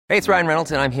Hey, it's Ryan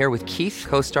Reynolds, and I'm here with Keith,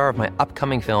 co-star of my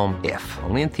upcoming film, If,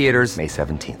 only in theaters May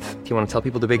 17th. Do you want to tell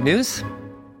people the big news?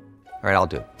 All right, I'll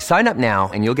do it. Sign up now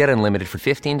and you'll get unlimited for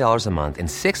 $15 a month and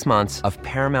 6 months of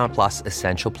Paramount Plus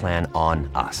Essential Plan on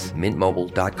us.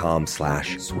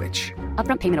 MintMobile.com/switch.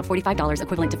 Upfront payment of $45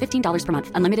 equivalent to $15 per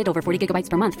month. Unlimited over 40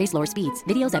 gigabytes per month. Face lower speeds.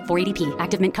 Videos at 480p.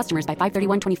 Active Mint customers by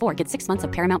 531.24 get 6 months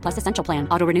of Paramount Plus Essential Plan.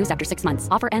 Auto renews after 6 months.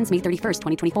 Offer ends May 31st,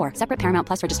 2024. Separate Paramount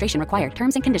Plus registration required.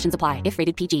 Terms and conditions apply if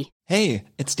rated PG. Hey,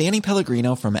 it's Danny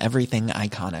Pellegrino from Everything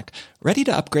Iconic. Ready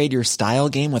to upgrade your style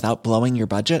game without blowing your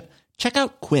budget? Check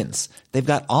out Quince. They've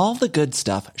got all the good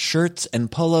stuff, shirts and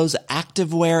polos,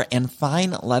 activewear, and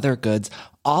fine leather goods,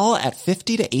 all at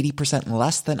 50 to 80%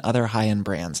 less than other high-end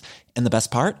brands. And the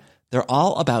best part? They're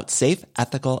all about safe,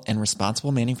 ethical, and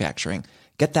responsible manufacturing.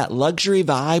 Get that luxury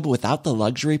vibe without the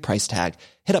luxury price tag.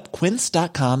 Hit up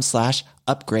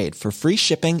quince.com/upgrade for free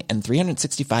shipping and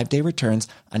 365-day returns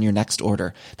on your next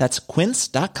order. That's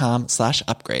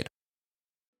quince.com/upgrade.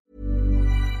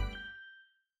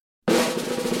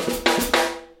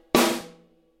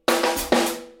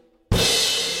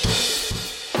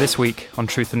 This week on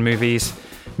Truth and Movies,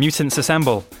 Mutants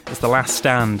Assemble is the last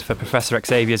stand for Professor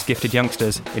Xavier's gifted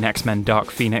youngsters in X-Men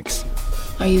Dark Phoenix.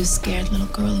 Are you a scared little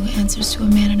girl who answers to a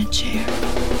man in a chair?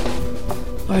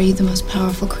 Or are you the most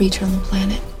powerful creature on the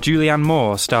planet? Julianne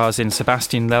Moore stars in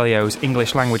Sebastian Lelio's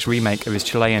English-language remake of his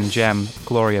Chilean gem,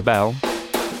 Gloria Bell.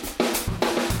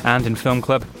 And in Film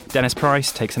Club, Dennis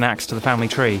Price takes an axe to the family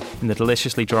tree in the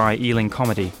deliciously dry Ealing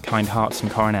comedy Kind Hearts and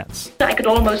Coronets. I could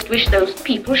almost wish those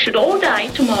people should all die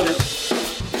tomorrow.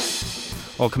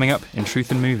 All coming up in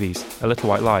Truth and Movies, a Little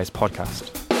White Lies podcast.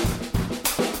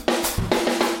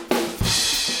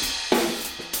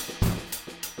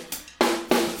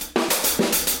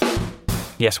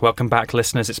 Yes, welcome back,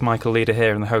 listeners. It's Michael Leader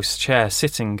here in the host's chair,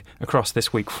 sitting across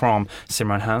this week from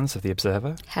Simran Hans of The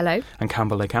Observer. Hello. And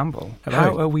Campbell Le Campbell. Hello.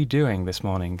 How are we doing this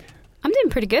morning? I'm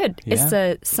doing pretty good. Yeah. It's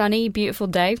a sunny, beautiful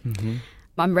day. Mm-hmm.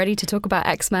 I'm ready to talk about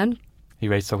X-Men. Are you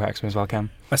ready to talk about X-Men as well,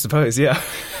 Cam? I suppose, yeah.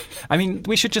 I mean,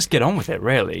 we should just get on with it,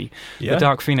 really. Yeah. The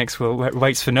Dark Phoenix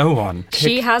waits for no one.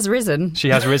 She has risen. She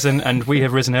has risen, and we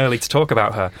have risen early to talk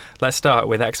about her. Let's start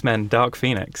with X-Men Dark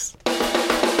Phoenix.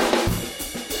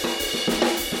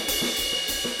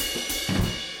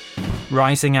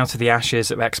 Rising out of the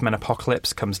ashes of X-Men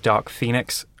Apocalypse comes Dark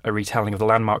Phoenix, a retelling of the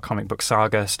landmark comic book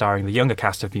saga starring the younger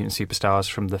cast of mutant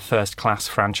superstars from the First Class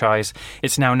franchise.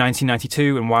 It's now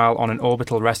 1992, and while on an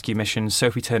orbital rescue mission,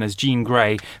 Sophie Turner's Jean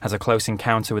Grey has a close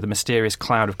encounter with a mysterious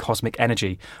cloud of cosmic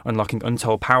energy, unlocking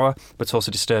untold power, but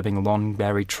also disturbing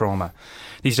long-buried trauma.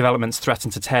 These developments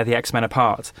threaten to tear the X-Men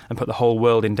apart and put the whole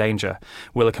world in danger.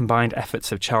 Will the combined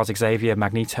efforts of Charles Xavier,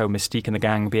 Magneto, Mystique and the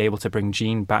gang be able to bring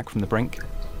Jean back from the brink?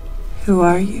 Who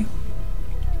are you?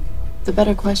 The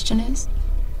better question is,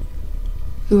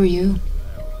 who are you?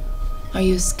 Are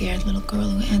you a scared little girl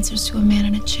who answers to a man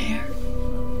in a chair?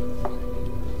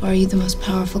 Or are you the most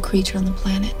powerful creature on the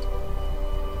planet?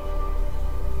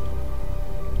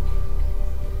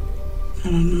 I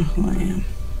don't know who I am.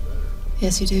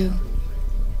 Yes, you do.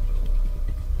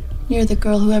 You're the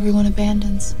girl who everyone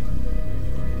abandons.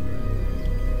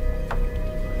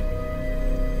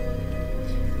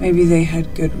 Maybe they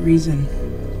had good reason.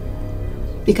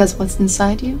 Because what's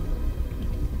inside you?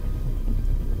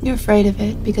 You're afraid of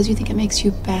it because you think it makes you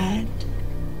bad,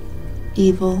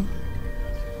 evil.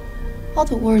 All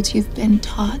the words you've been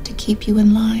taught to keep you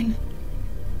in line.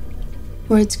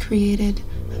 Words created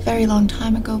a very long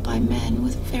time ago by men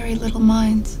with very little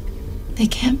minds. They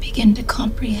can't begin to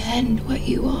comprehend what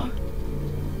you are.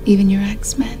 Even your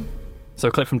X-Men. So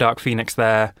a clip from Dark Phoenix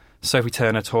there. Sophie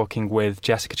Turner talking with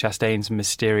Jessica Chastain's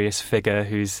mysterious figure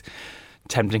who's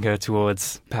tempting her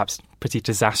towards perhaps pretty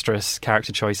disastrous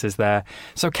character choices there.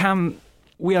 So Cam,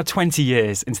 we are 20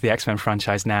 years into the X-Men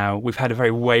franchise now. We've had a very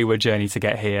wayward journey to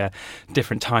get here.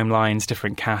 Different timelines,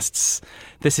 different casts.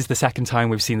 This is the second time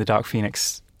we've seen the Dark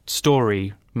Phoenix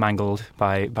story mangled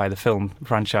by the film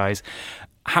franchise.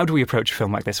 How do we approach a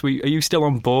film like this? Are you still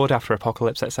on board after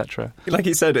Apocalypse, etc.? Like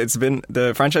you said,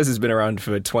 the franchise has been around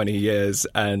for 20 years,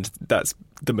 and that's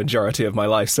the majority of my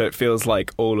life. So it feels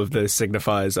like all of the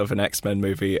signifiers of an X-Men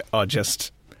movie are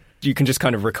just, you can just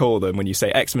kind of recall them. When you say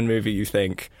X-Men movie, you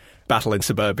think battle in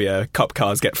suburbia, cop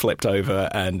cars get flipped over,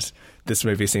 and this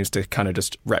movie seems to kind of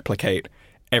just replicate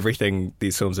everything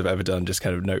these films have ever done, just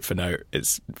kind of note for note.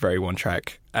 It's very one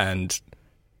track, and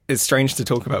it's strange to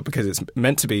talk about because it's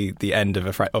meant to be the end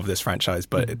of this franchise,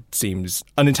 but it seems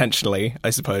unintentionally, I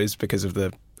suppose, because of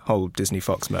the whole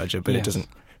Disney-Fox merger, but It doesn't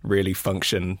really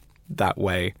function that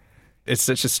way. It's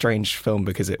such a strange film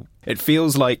because it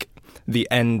feels like the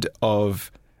end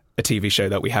of a TV show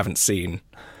that we haven't seen.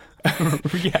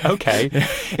 Yeah, okay.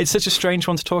 It's such a strange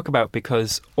one to talk about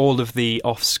because all of the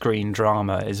off-screen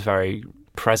drama is very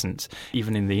present.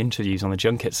 Even in the interviews on the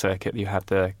junket circuit, you had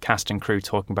the cast and crew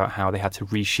talking about how they had to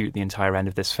reshoot the entire end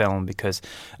of this film because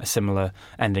a similar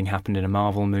ending happened in a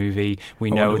Marvel movie.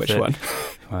 We know which one.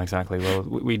 Well, exactly. Well,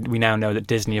 we now know that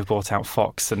Disney have bought out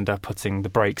Fox and are putting the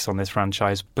brakes on this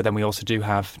franchise. But then we also do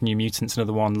have New Mutants,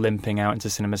 another one, limping out into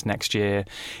cinemas next year.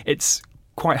 It's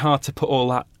quite hard to put all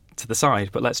that to the side,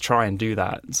 but let's try and do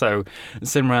that. So,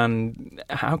 Simran,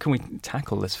 how can we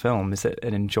tackle this film? Is it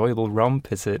an enjoyable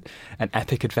romp? Is it an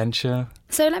epic adventure?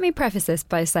 So let me preface this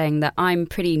by saying that I'm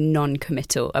pretty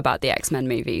non-committal about the X-Men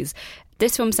movies.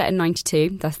 This film's set in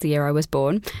 92, that's the year I was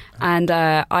born, and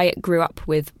I grew up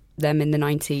with them in the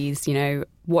 90s, you know,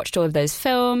 watched all of those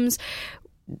films,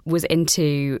 was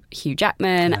into Hugh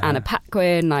Jackman, Anna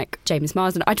Paquin, like James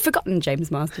Marsden. I'd forgotten James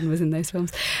Marsden was in those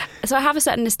films. So I have a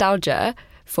certain nostalgia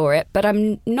for it, but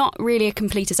I'm not really a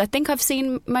completist. I think I've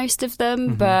seen most of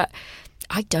them, but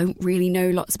I don't really know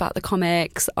lots about the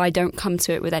comics. I don't come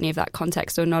to it with any of that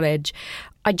context or knowledge.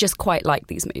 I just quite like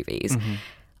these movies.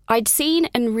 I'd seen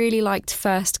and really liked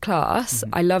First Class.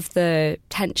 I love the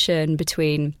tension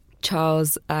between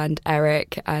Charles and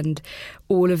Eric and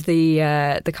all of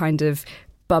the kind of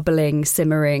bubbling,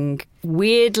 simmering,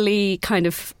 weirdly kind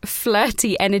of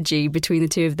flirty energy between the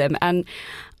two of them. And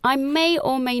I may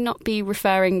or may not be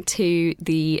referring to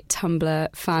the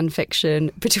Tumblr fan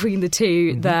fiction between the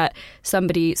two that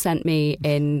somebody sent me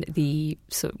in the...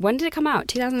 when did it come out?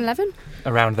 2011?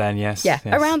 Around then, yes. Yeah,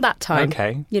 yes. Around that time.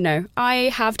 Okay. You know, I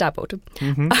have dabbled.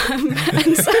 And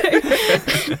so...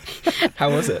 How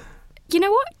was it? You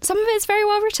know what? Some of it is very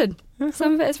well written.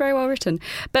 Some of it is very well written.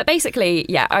 But basically,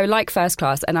 yeah, I like First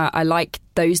Class and I like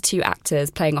those two actors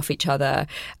playing off each other.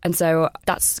 And so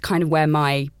that's kind of where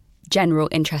my general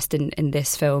interest in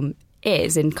this film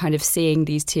is, in kind of seeing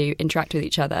these two interact with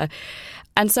each other.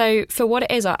 And so for what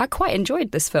it is, I quite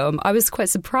enjoyed this film. I was quite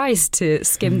surprised to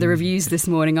skim the reviews this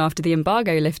morning after the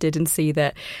embargo lifted and see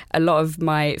that a lot of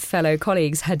my fellow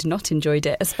colleagues had not enjoyed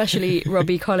it, especially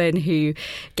Robbie Collin, who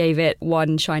gave it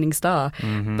 1 shining star.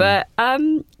 But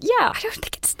yeah, I don't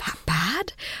think it's that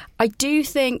bad. I do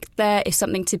think there is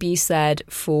something to be said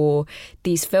for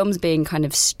these films being kind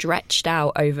of stretched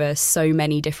out over so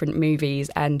many different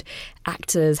movies and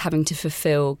actors having to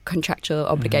fulfill contractual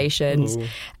obligations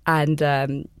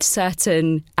and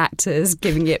certain actors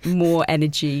giving it more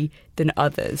energy than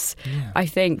others. Yeah. I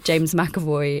think James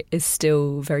McAvoy is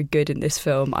still very good in this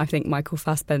film. I think Michael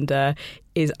Fassbender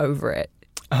is over it.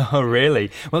 Oh,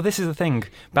 really? Well, this is the thing.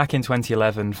 Back in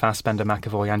 2011, Fassbender,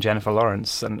 McAvoy and Jennifer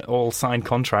Lawrence and all signed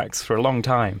contracts for a long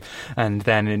time. And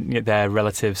then their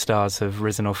relative stars have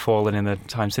risen or fallen in the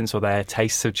time since, or their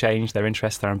tastes have changed, their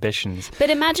interests, their ambitions. But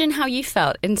imagine how you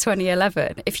felt in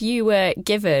 2011 if you were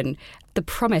given the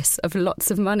promise of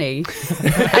lots of money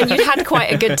and you'd had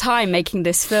quite a good time making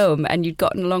this film and you'd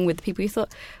gotten along with the people. You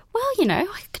thought, well, you know,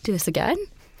 I could do this again.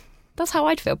 That's how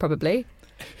I'd feel probably.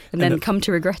 And then come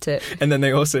to regret it. And then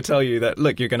they also tell you that,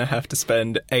 look, you're going to have to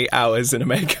spend 8 hours in a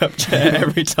makeup chair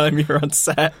every time you're on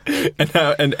set,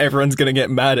 and everyone's going to get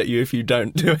mad at you if you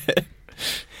don't do it.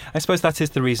 I suppose that is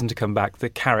the reason to come back. The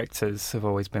characters have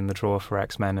always been the draw for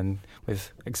X-Men, and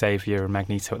with Xavier and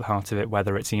Magneto at the heart of it,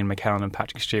 whether it's Ian McKellen and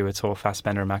Patrick Stewart or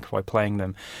Fassbender and McAvoy playing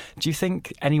them. Do you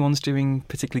think anyone's doing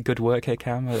particularly good work here,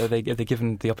 Cam? Are they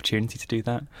given the opportunity to do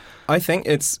that? I think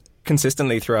it's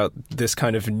consistently throughout this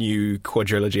kind of new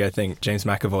quadrilogy. I think James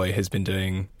McAvoy has been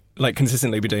doing, like,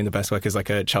 consistently been doing the best work as like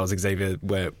a Charles Xavier,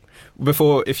 where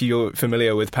before, if you're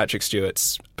familiar with Patrick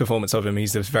Stewart's performance of him,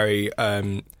 he's this very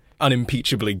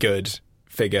unimpeachably good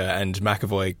figure, and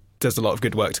McAvoy does a lot of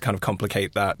good work to kind of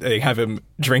complicate that. They have him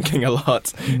drinking a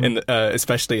lot,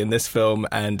 especially in this film,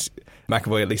 and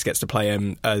McAvoy at least gets to play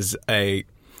him as a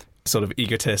sort of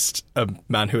egotist, a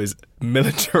man who is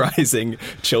militarizing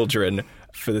children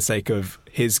for the sake of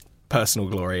his personal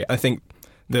glory. I think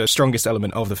the strongest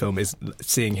element of the film is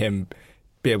seeing him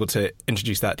be able to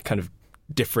introduce that kind of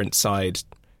different side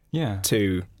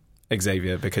to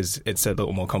Xavier, because it's a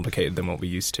little more complicated than what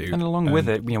we're used to. And along with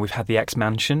it, we've had the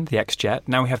X-Mansion, the X-Jet,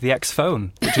 now we have the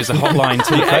X-Phone, which is a hotline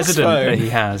to the president that he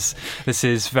has. This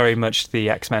is very much the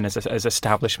X-Men as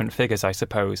establishment figures, I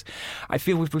suppose. I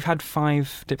feel we've had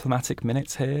 5 diplomatic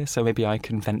minutes here, so maybe I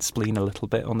can vent spleen a little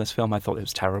bit on this film. I thought it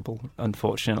was terrible,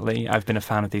 unfortunately. I've been a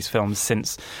fan of these films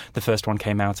since the first one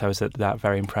came out. I was at that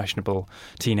very impressionable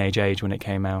teenage age when it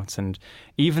came out, and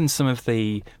even some of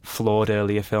the flawed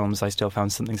earlier films I still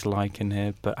found something to like in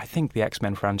here. But I think the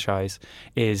X-Men franchise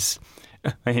is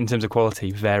in terms of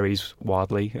quality, varies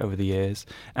wildly over the years.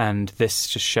 And this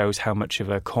just shows how much of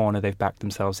a corner they've backed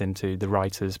themselves into, the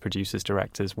writers, producers,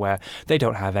 directors, where they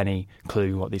don't have any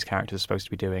clue what these characters are supposed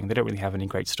to be doing. They don't really have any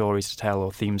great stories to tell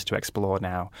or themes to explore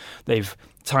now. They've,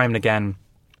 time and again,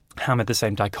 hammered the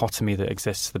same dichotomy that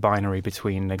exists, the binary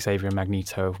between Xavier and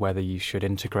Magneto, of whether you should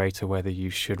integrate or whether you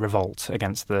should revolt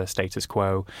against the status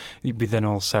quo. But then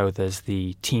also there's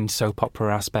the teen soap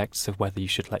opera aspects of whether you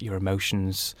should let your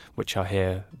emotions, which are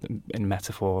here in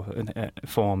metaphor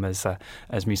form as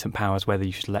mutant powers, whether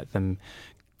you should let them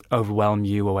overwhelm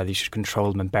you or whether you should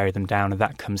control them and bury them down, and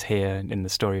that comes here in the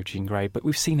story of Jean Grey. But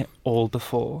we've seen it all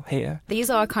before here. These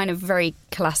are kind of very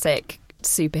classic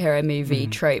superhero movie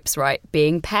tropes, right?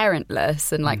 Being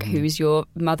parentless and like who's your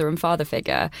mother and father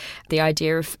figure, the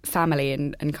idea of family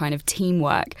and kind of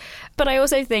teamwork. But I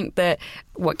also think that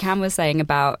what Cam was saying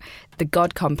about the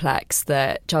God complex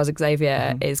that Charles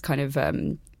Xavier is kind of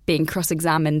being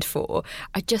cross-examined for,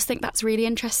 I just think that's really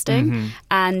interesting.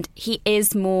 And he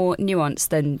is more nuanced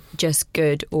than just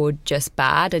good or just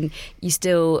bad, and you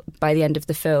still, by the end of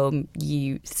the film,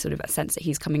 you sort of sense that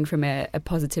he's coming from a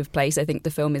positive place. I think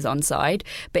the film is on side,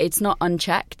 but it's not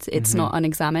unchecked, it's not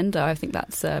unexamined. I think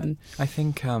that's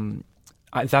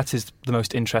that is the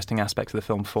most interesting aspect of the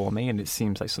film for me, and it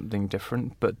seems like something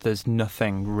different, but there's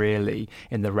nothing really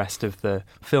in the rest of the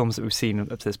films that we've seen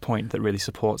up to this point that really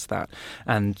supports that.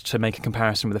 And to make a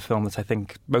comparison with a film that I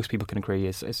think most people can agree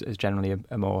is generally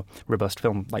a more robust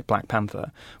film, like Black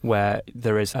Panther, where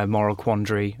there is a moral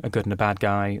quandary, a good and a bad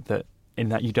guy, that in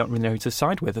that you don't really know who to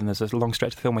side with, and there's a long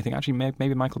stretch of the film where I think actually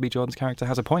maybe Michael B. Jordan's character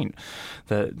has a point,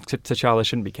 that T'Challa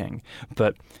shouldn't be king.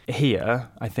 But here,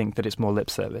 I think that it's more lip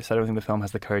service. I don't think the film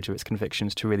has the courage of its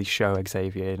convictions to really show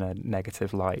Xavier in a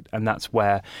negative light, and that's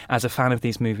where, as a fan of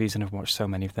these movies, and I've watched so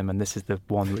many of them, and this is the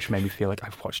one which made me feel like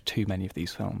I've watched too many of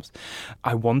these films,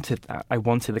 I wanted that. I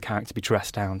wanted the character to be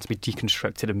dressed down, to be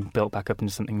deconstructed and built back up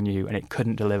into something new, and it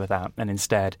couldn't deliver that, and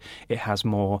instead it has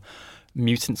more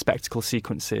mutant spectacle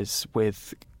sequences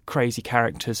with crazy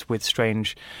characters with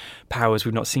strange powers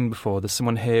we've not seen before. There's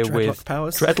someone here with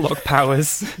dreadlock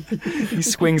powers. He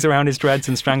swings around his dreads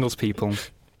and strangles people.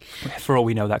 For all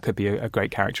we know, that could be a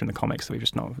great character in the comics that we've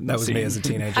just not That was seen. me as a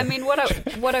teenager. I mean,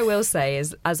 what I will say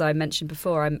is, as I mentioned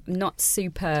before, I'm not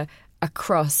super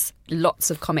across lots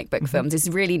of comic book films. It's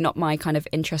really not my kind of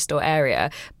interest or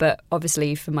area, but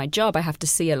obviously for my job I have to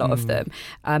see a lot of them,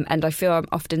 and I feel I'm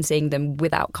often seeing them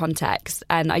without context.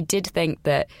 And I did think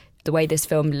that the way this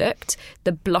film looked,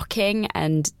 the blocking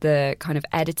and the kind of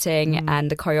editing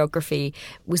and the choreography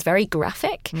was very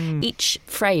graphic. Each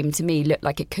frame to me looked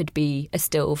like it could be a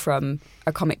still from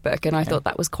a comic book, and I thought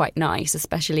that was quite nice,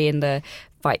 especially in the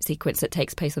fight sequence that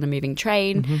takes place on a moving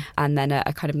train, and then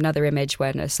a kind of another image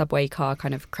when a subway car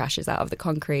kind of crashes out of the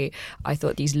concrete. I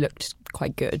thought these looked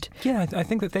quite good. Yeah, I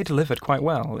think that they delivered quite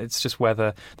well. It's just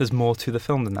whether there's more to the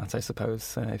film than that, I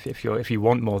suppose. If you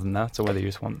want more than that, or whether you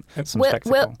just want some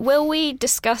spectacle. Will we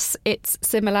discuss its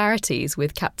similarities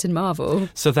with Captain Marvel?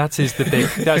 So that's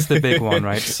the big one,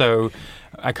 right? So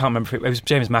I can't remember. It was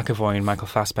James McAvoy and Michael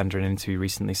Fassbender in an interview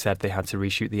recently said they had to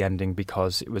reshoot the ending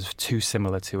because it was too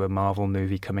similar to a Marvel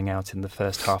movie coming out in the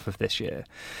first half of this year.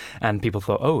 And people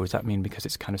thought, oh, does that mean because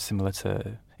it's kind of similar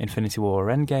to Infinity War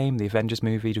or Endgame, the Avengers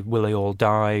movie? Will they all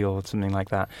die or something like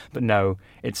that? But no,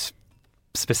 it's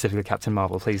specifically Captain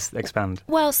Marvel. Please expand.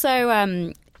 Well,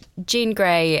 so Jean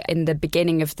Grey, in the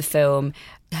beginning of the film,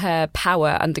 her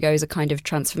power undergoes a kind of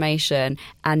transformation,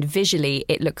 and visually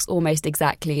it looks almost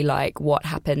exactly like what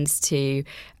happens to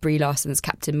Brie Larson's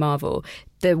Captain Marvel.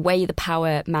 The way the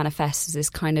power manifests is this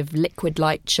kind of liquid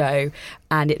light show,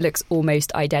 and it looks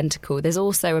almost identical. There's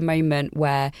also a moment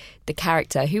where the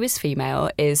character, who is female,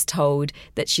 is told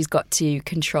that she's got to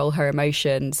control her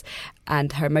emotions,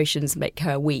 and her emotions make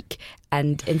her weak.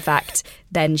 And in fact,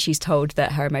 then she's told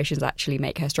that her emotions actually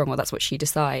make her strong, or that's what she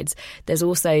decides. There's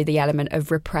also the element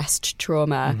of repressed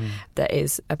trauma that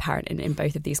is apparent in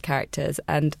both of these characters.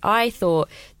 And I thought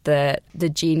that the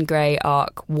Jean Grey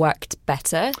arc worked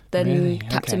better than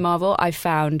Captain Marvel. I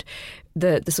found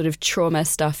the sort of trauma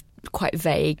stuff quite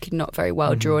vague, not very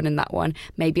well drawn in that one.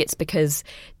 Maybe it's because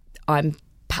I'm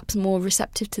perhaps more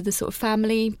receptive to the sort of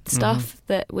family stuff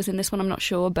that was in this one, I'm not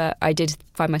sure, but I did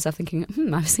find myself thinking,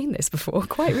 I've seen this before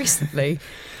quite recently.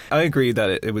 I agree that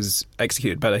it was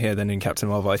executed better here than in Captain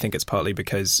Marvel. I think it's partly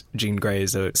because Jean Grey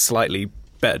is a slightly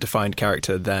better defined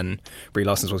character than Brie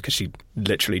Larson's was, because she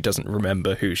literally doesn't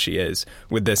remember who she is.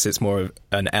 With this, it's more of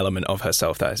an element of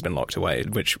herself that has been locked away,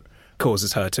 which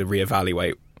causes her to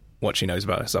reevaluate what she knows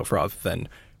about herself rather than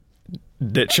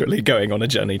literally going on a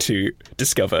journey to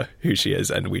discover who she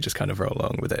is, and we just kind of roll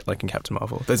along with it, like in Captain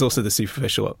Marvel. There's also the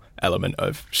superficial element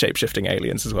of shape-shifting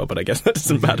aliens as well, but I guess that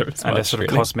doesn't matter as much. And a sort of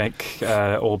really cosmic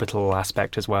orbital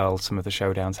aspect as well. Some of the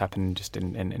showdowns happen just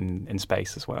in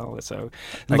space as well. So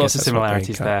lots of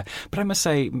similarities there. But I must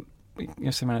say,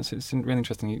 Simran, it's really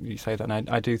interesting you say that, and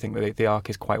I do think that the arc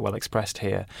is quite well expressed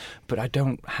here, but I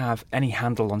don't have any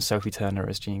handle on Sophie Turner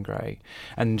as Jean Grey,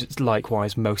 and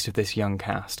likewise most of this young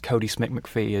cast. Cody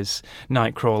Smith-McPhee as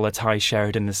Nightcrawler, Ty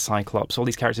Sheridan as Cyclops, all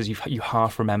these characters you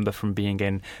half remember from being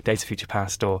in Days of Future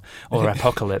Past or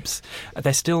Apocalypse.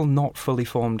 They're still not fully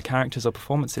formed characters or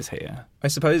performances here. I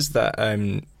suppose that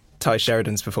Ty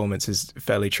Sheridan's performance is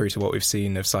fairly true to what we've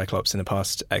seen of Cyclops in the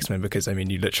past X-Men, because, I mean,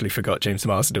 you literally forgot James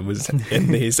Marsden was in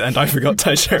these, and I forgot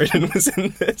Ty Sheridan was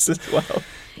in this as well.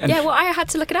 Well, I had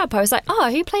to look it up. I was like,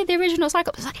 who played the original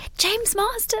Cyclops? I was like, James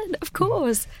Marsden, of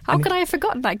course. How could I have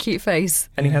forgotten that cute face?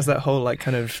 And he has that whole, like,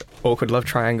 kind of awkward love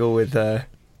triangle with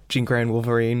Jean Grey and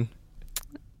Wolverine.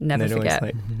 Never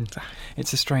forget.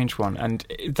 It's a strange one, and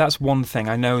that's one thing.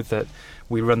 I know that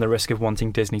we run the risk of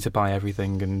wanting Disney to buy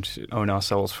everything and own our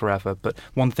souls forever, but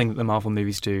one thing that the Marvel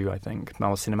movies do, I think,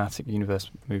 Marvel Cinematic Universe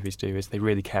movies do, is they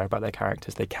really care about their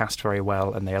characters. They cast very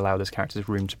well, and they allow those characters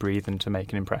room to breathe and to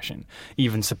make an impression,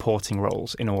 even supporting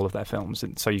roles in all of their films.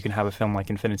 And so you can have a film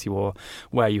like Infinity War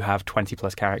where you have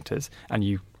 20-plus characters, and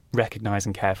you recognise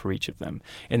and care for each of them.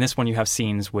 In this one, you have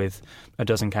scenes with a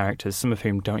dozen characters, some of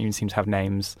whom don't even seem to have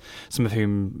names, some of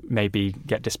whom maybe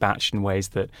get dispatched in ways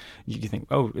that you think,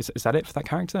 is that it for that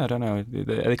character? I don't know. Are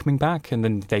they coming back? And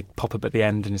then they pop up at the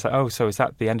end, and it's like, so is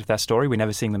that the end of their story? We're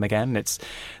never seeing them again. There's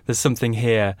something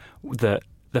here that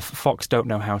the Fox don't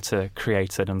know how to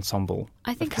create an ensemble.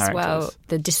 I think as well,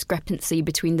 the discrepancy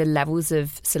between the levels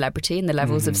of celebrity and the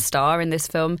levels of star in this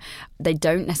film, they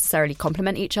don't necessarily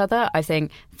complement each other. I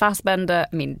think Fassbender,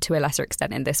 to a lesser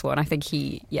extent in this one, I think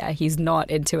he's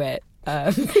not into it.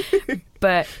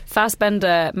 But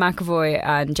Fassbender, McAvoy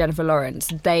and Jennifer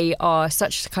Lawrence, they are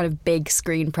such kind of big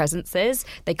screen presences.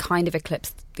 They kind of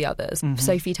eclipse the others.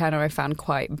 Sophie Turner I found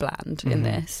quite bland in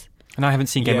this. And I haven't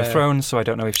seen Game of Thrones, so I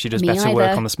don't know if she does better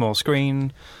work on the small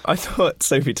screen. I thought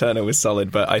Sophie Turner was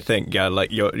solid, but I think,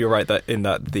 you're right that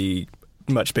the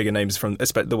much bigger names from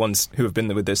the ones who have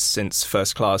been with this since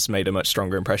First Class made a much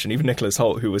stronger impression. Even Nicholas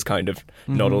Hoult, who was kind of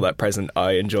not all that present,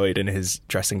 I enjoyed in his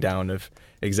dressing down of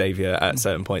Xavier at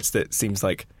certain points. That seems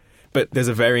like, but there's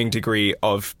a varying degree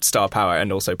of star power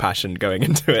and also passion going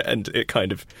into it, and it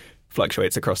kind of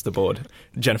fluctuates across the board.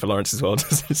 Jennifer Lawrence as well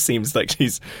seems like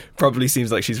she's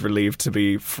relieved to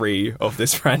be free of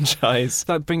this franchise.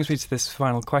 That brings me to this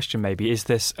final question, maybe. Is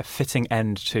this a fitting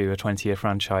end to a 20-year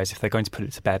franchise if they're going to put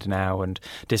it to bed now, and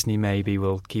Disney maybe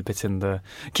will keep it in the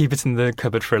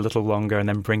cupboard for a little longer and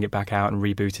then bring it back out and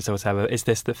reboot it or whatever? Is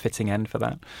this the fitting end for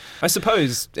that? I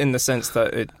suppose, in the sense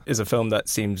that it is a film that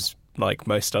seems like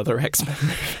most other X-Men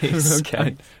movies.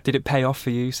 Okay. Did it pay off for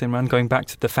you, Simran, going back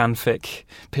to the fanfic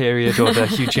period or the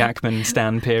Hugh Jackman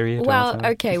stan period? Well,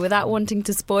 okay, without wanting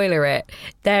to spoiler it,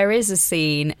 there is a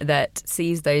scene that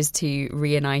sees those two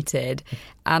reunited,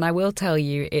 and I will tell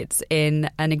you it's in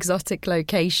an exotic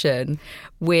location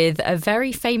with a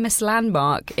very famous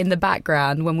landmark in the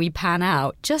background when we pan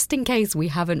out, just in case we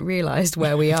haven't realised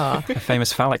where we are. A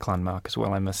famous phallic landmark as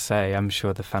well, I must say. I'm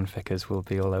sure the fanfickers will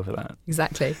be all over that.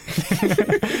 Exactly.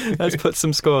 Let's put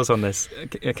some scores on this.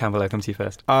 Campbell, I'll come to you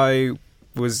first. I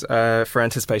was, for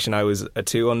anticipation, I was a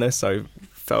 2 on this. I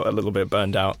felt a little bit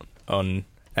burned out on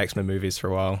X-Men movies for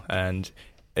a while, and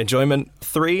enjoyment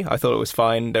 3. I thought it was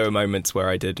fine. There were moments where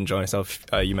I did enjoy myself.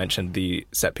 You mentioned the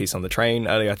set piece on the train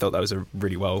earlier. I thought that was a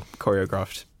really well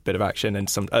choreographed bit of action,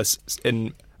 and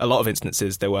in a lot of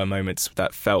instances there were moments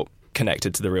that felt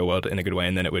connected to the real world in a good way,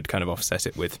 and then it would kind of offset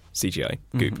it with CGI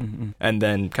goop. And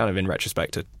then kind of in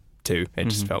retrospect to it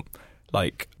just felt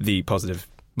like the positive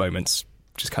moments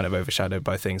just kind of overshadowed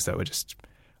by things that were just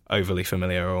overly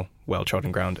familiar or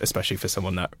well-trodden ground, especially for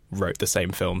someone that wrote the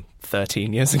same film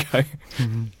 13 years ago.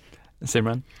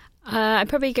 Simran? I'd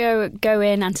probably go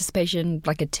in anticipation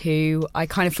like a 2. I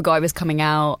kind of forgot it was coming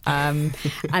out. And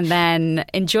then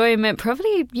enjoyment,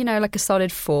 probably, like a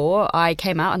solid 4. I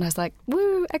came out and I was like,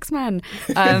 woo, X-Men.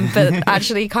 But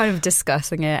actually kind of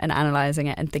discussing it and analysing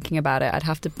it and thinking about it, I'd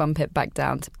have to bump it back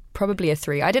down to probably a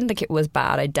 3. I didn't think it was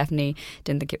bad. I definitely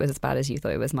didn't think it was as bad as you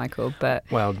thought it was, Michael. But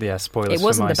well, yeah, spoilers. It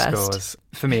wasn't for my the best. Scores.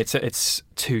 For me, it's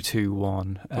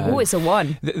 2-2-1. Oh, it's a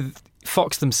 1.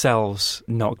 Fox themselves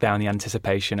knocked down the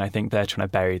anticipation. I think they're trying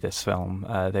to bury this film.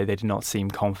 They did not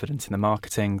seem confident in the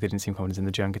marketing. They didn't seem confident in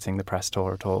the junketing, the press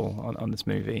tour at all on this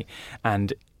movie.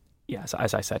 And yes,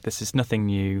 as I said, this is nothing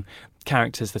new.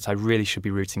 Characters that I really should be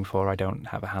rooting for, I don't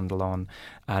have a handle on.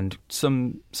 And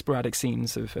some sporadic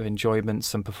scenes of enjoyment,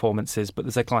 some performances, but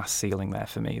there's a glass ceiling there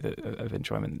for me of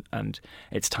enjoyment. And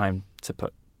it's time to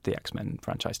put the X-Men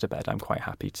franchise to bed. I'm quite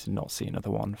happy to not see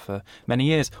another one for many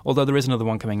years. Although there is another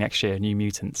one coming next year, New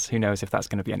Mutants. Who knows if that's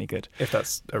going to be any good? If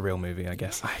that's a real movie, I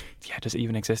guess. Does it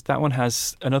even exist? That one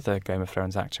has another Game of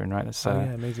Thrones actor in, right? That's,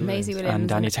 Maisie Williams.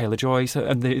 And Anya Taylor-Joy,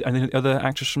 and the other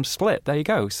actress from Split. There you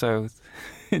go. So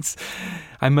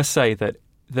I must say that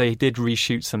they did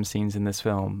reshoot some scenes in this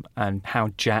film, and how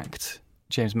jacked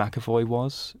James McAvoy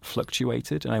was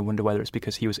fluctuated, and I wonder whether it's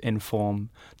because he was in form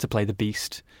to play the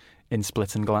Beast in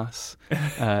Split and Glass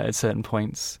at certain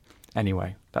points.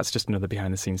 Anyway, that's just another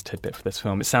behind-the-scenes tidbit for this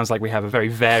film. It sounds like we have a very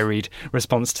varied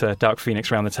response to Dark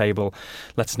Phoenix around the table.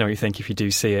 Let us know what you think if you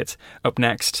do see it. Up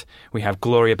next, we have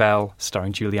Gloria Bell,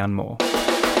 starring Julianne Moore.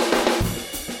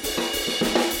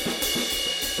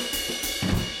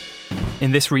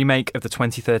 In this remake of the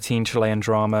 2013 Chilean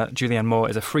drama, Julianne Moore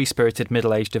is a free-spirited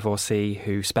middle-aged divorcee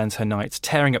who spends her nights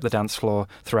tearing up the dance floor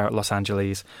throughout Los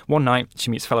Angeles. One night,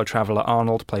 she meets fellow traveller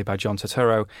Arnold, played by John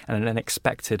Turturro, and an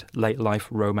unexpected late-life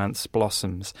romance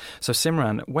blossoms. So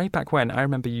Simran, way back when, I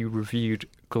remember you reviewed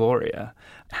Gloria.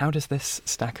 How does this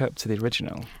stack up to the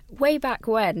original? Way back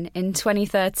when, in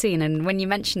 2013, and when you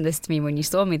mentioned this to me when you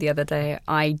saw me the other day,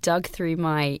 I dug through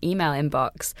my email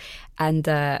inbox and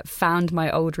found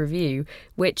my old review,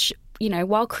 which, you know,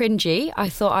 while cringy, I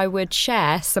thought I would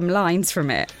share some lines from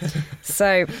it.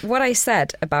 So what I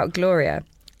said about Gloria: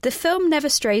 the film never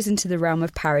strays into the realm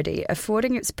of parody,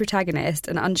 affording its protagonist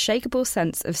an unshakable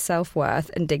sense of self-worth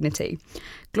and dignity.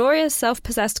 Gloria's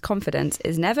self-possessed confidence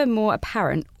is never more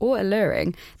apparent or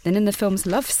alluring than in the film's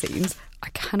love scenes. I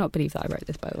cannot believe that I wrote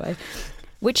this, by the way.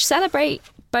 Which celebrate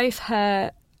both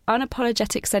her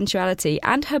unapologetic sensuality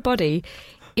and her body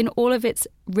in all of its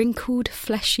wrinkled,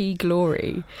 fleshy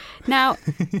glory. Now,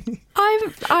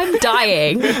 I'm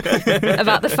dying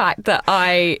about the fact that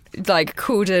I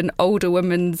called an older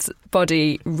woman's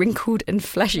body wrinkled and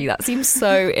fleshy. That seems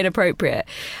so inappropriate.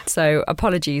 So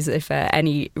apologies if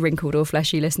any wrinkled or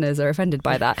fleshy listeners are offended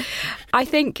by that. I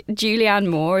think Julianne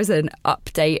Moore is an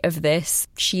update of this.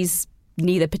 She's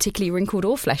neither particularly wrinkled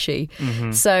or fleshy.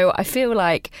 Mm-hmm. So I feel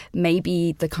like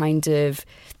maybe the kind of,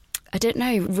 I don't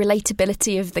know,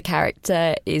 relatability of the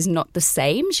character is not the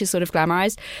same. She's sort of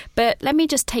glamorized. But let me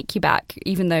just take you back,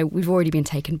 even though we've already been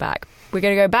taken back. We're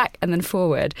going to go back and then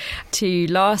forward to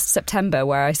last September,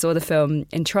 where I saw the film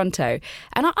in Toronto.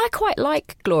 And I quite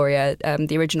like Gloria,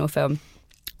 the original film.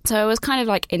 So I was kind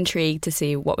of intrigued to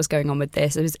see what was going on with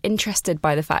this. I was interested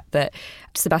by the fact that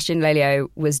Sebastian Lelio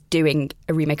was doing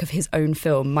a remake of his own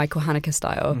film, Michael Haneke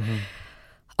style. Mm-hmm.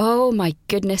 Oh my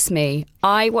goodness me.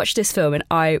 I watched this film and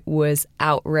I was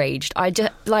outraged. I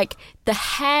just, the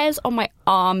hairs on my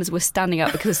arms were standing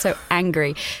up because I was so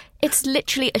angry. It's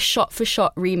literally a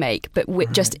shot-for-shot remake, but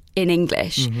just in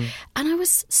English. Mm-hmm. And I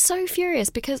was so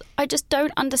furious because I just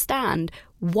don't understand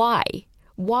why.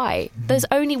 Why? There's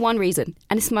only one reason,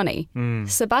 and it's money.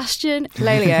 Sebastian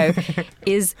Lelio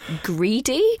is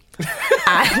greedy,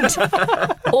 and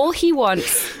all he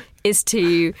wants is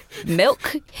to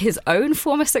milk his own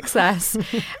former success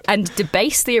and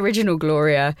debase the original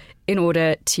Gloria in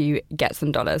order to get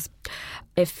some dollars.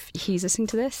 If he's listening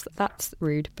to this, that's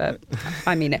rude, but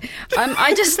I mean it.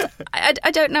 I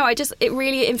don't know. It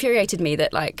really infuriated me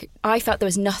that I felt there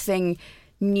was nothing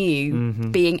new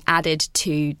being added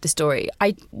to the story.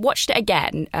 I watched it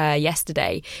again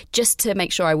yesterday just to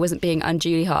make sure I wasn't being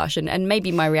unduly harsh, and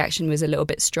maybe my reaction was a little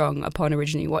bit strong upon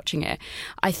originally watching it.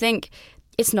 I think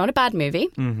it's not a bad movie.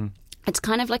 Mm-hmm. It's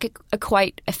kind of like a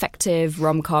quite effective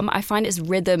rom-com. I find its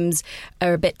rhythms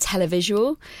are a bit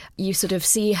televisual. You sort of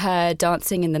see her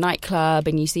dancing in the nightclub,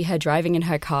 and you see her driving in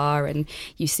her car, and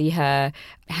you see her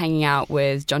hanging out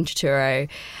with John Turturro.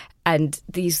 And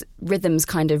these rhythms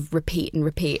kind of repeat,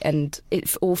 and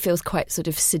it all feels quite sort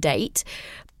of sedate.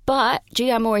 But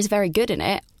Julianne Moore is very good in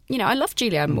it. You know, I love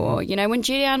Julianne Moore. You know, when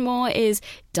Julianne Moore is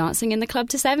dancing in the club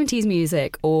to 70s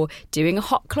music, or doing a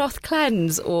hot cloth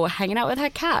cleanse, or hanging out with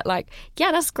her cat,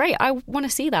 yeah, that's great. I want to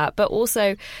see that. But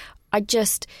also, I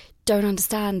just don't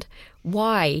understand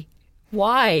why.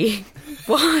 Yeah,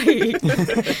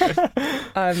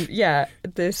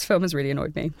 this film has really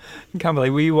annoyed me. Camberley,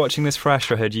 were you watching this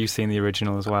fresh, or had you seen the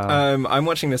original as well? I'm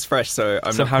watching this fresh, so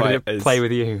I'm so not how quite did it play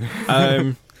with you?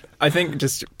 I think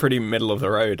just pretty middle of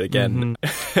the road again,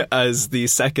 as the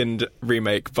second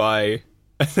remake by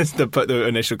the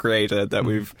initial creator that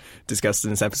we've discussed in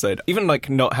this episode. Even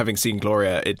not having seen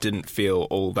Gloria, it didn't feel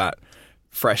all that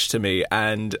fresh to me,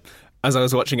 and as I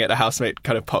was watching it, a housemate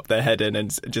kind of popped their head in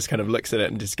and just kind of looks at it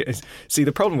and just goes, see,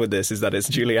 the problem with this is that it's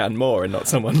Julianne Moore and not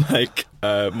someone like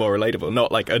more relatable.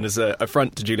 Not like as an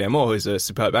affront to Julianne Moore, who's a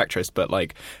superb actress, but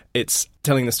like it's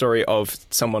telling the story of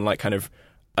someone like kind of,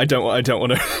 I don't want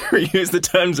to reuse the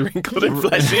terms wrinkled and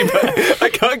fleshy, but I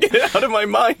can't get it out of my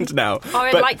mind now.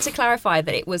 I would like to clarify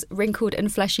that it was wrinkled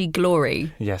and fleshy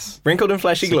glory. Yes. Wrinkled and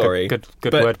fleshy glory. Good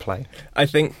wordplay. I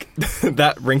think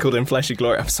that wrinkled and fleshy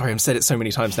glory, I'm sorry, I've said it so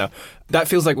many times now, that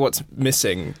feels like what's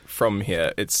missing from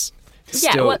here. It's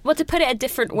still... Yeah, well, to put it a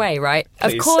different way, right?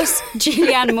 Please. Of course,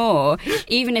 Julianne Moore,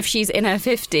 even if she's in her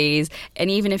 50s and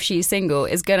even if she's single,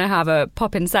 is going to have a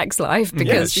poppin' sex life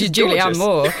because she's Julianne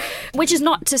Moore. Which is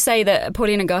not to say that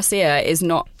Paulina Garcia is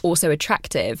not also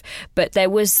attractive, but there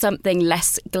was something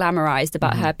less glamorized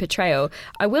about her portrayal.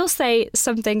 I will say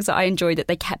some things that I enjoyed that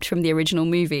they kept from the original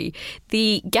movie.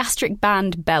 The gastric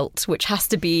band belt, which has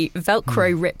to be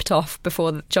Velcro ripped off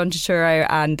before John Turturro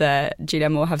and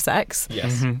Julianne Moore have sex.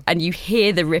 Yes. And you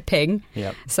hear the ripping.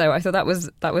 Yep. So I thought that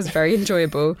was very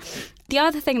enjoyable. The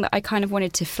other thing that I kind of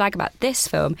wanted to flag about this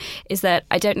film is that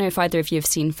I don't know if either of you have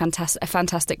seen A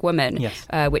Fantastic Woman,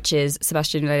 yes. Which is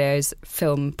Sebastian Lelio's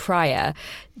film prior.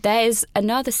 There's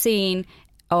another scene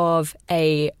of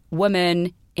a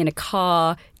woman in a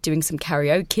car doing some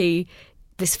karaoke.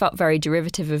 This felt very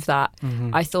derivative of that.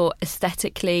 I thought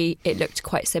aesthetically it looked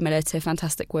quite similar to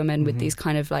Fantastic Woman with these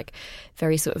kind of like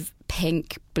very sort of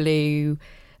pink, blue,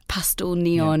 pastel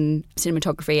neon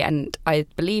cinematography, and I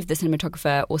believe the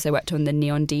cinematographer also worked on The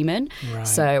Neon Demon. Right.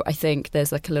 So I think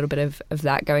there's like a little bit of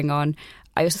that going on.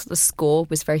 I also thought the score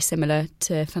was very similar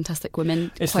to Fantastic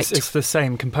Women. It's the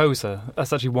same composer.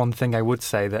 That's actually one thing I would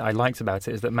say that I liked about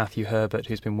it, is that Matthew Herbert,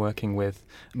 who's been working with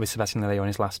Sebastian Lelio on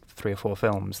his last 3 or 4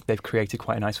 films, they've created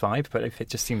quite a nice vibe, but if it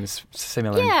just seems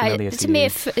similar and familiar to me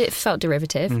it felt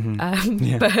derivative.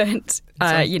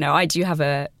 But, you know, I do have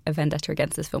a vendetta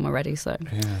against this film already, so...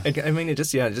 Yeah. I mean, it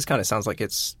just kind of sounds like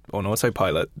it's on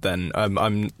autopilot then.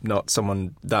 I'm not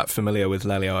someone that familiar with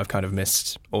Lelio. I've kind of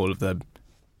missed all of the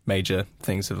major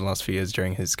things of the last few years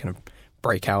during his kind of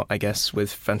breakout, I guess,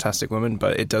 with Fantastic Woman,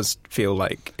 but it does feel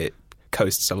like it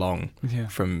coasts along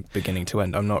from beginning to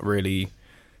end.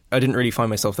 I didn't really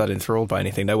find myself that enthralled by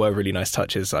anything. There were really nice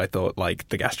touches, I thought, like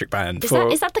the gastric band. Is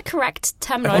that the correct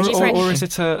terminology for it? Or is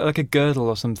it like a girdle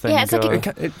or something? Yeah, it's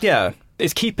like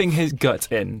it's keeping his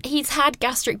gut in. He's had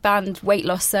gastric band weight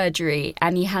loss surgery,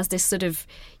 and he has this sort of,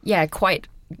 quite...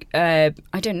 I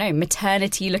don't know,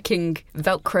 maternity-looking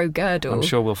Velcro girdle. I'm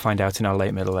sure we'll find out in our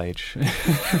late middle age.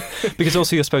 Because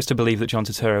also you're supposed to believe that John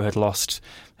Turturro had lost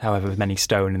however many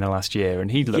stone in the last year,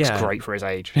 and he looks great for his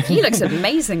age. He looks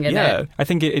amazing in it. I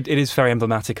think it is very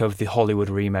emblematic of the Hollywood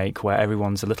remake, where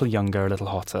everyone's a little younger, a little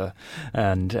hotter,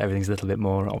 and everything's a little bit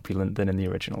more opulent than in the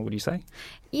original, would you say?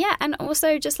 Yeah, and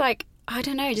also just like, I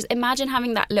don't know, just imagine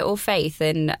having that little faith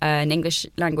in an English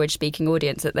language speaking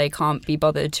audience that they can't be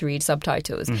bothered to read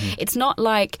subtitles. It's not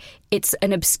like it's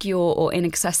an obscure or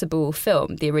inaccessible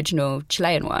film, the original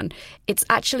Chilean one. It's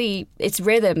actually, its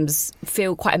rhythms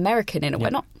feel quite American in a way.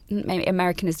 Not maybe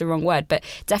American is the wrong word, but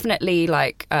definitely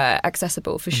like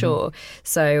accessible for sure.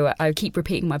 So I keep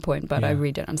repeating my point, but I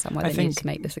really don't understand why they need to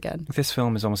make this again. This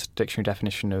film is almost a dictionary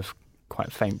definition of quite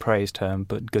a faint praise term,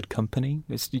 but good company.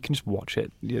 You can just watch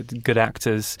it. Good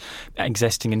actors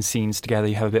existing in scenes together.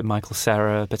 You have a bit of Michael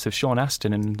Cera, a bit of Sean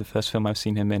Astin in the first film I've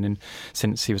seen him in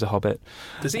since he was a Hobbit.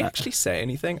 Does he actually say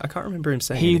anything? I can't remember him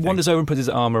saying anything. He wanders over and puts his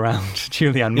arm around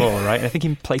Julianne Moore, right? I think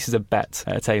he places a bet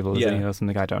at a table or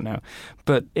something, I don't know.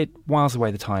 But it whiles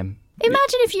away the time.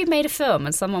 Imagine if you made a film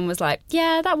and someone was like,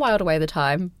 yeah, that whiled away the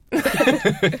time.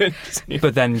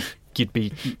 But then you'd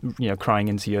be, crying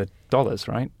into your dollars,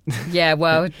 right? Yeah,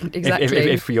 well,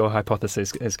 exactly. if your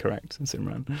hypothesis is correct,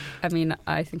 Simran. I mean,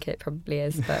 I think it probably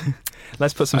is, but...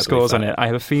 Let's put some scores on it. I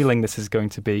have a feeling this is going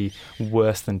to be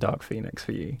worse than Dark Phoenix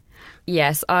for you.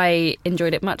 Yes, I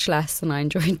enjoyed it much less than I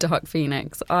enjoyed Dark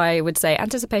Phoenix. I would say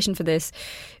anticipation for this,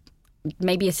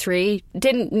 maybe a 3.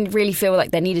 Didn't really feel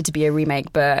like there needed to be a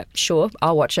remake, but sure,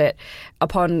 I'll watch it.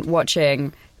 Upon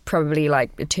watching, probably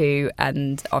like a 2,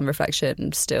 and on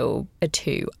reflection, still a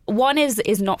 2. 1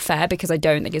 is not fair because I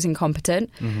don't think it's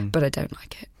incompetent, but I don't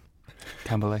like it.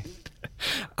 Camberley?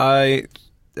 I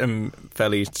am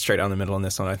fairly straight down the middle on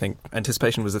this one. I think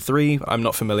anticipation was a 3. I'm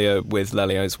not familiar with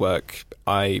Lelio's work.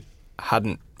 I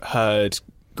hadn't heard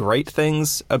great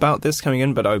things about this coming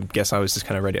in, but I guess I was just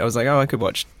kind of ready. I was like, I could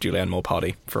watch Julianne Moore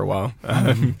party for a while.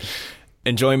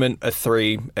 Enjoyment, a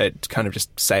 3. It kind of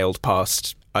just sailed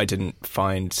past. I didn't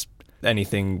find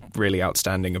anything really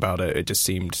outstanding about it. It just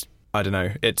seemed, I don't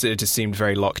know, it just seemed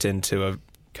very locked into a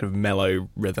kind of mellow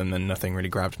rhythm, and nothing really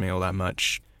grabbed me all that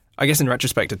much. I guess in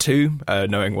retrospect, a 2,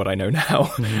 knowing what I know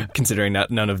now, considering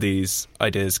that none of these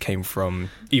ideas came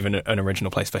from even an original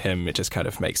place for him, it just kind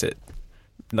of makes it,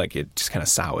 like, it just kind of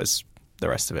sours the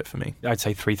rest of it for me. I'd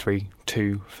say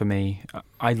 3-3-2 for me.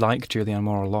 I like Julianne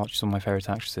Moore a lot. She's one of my favourite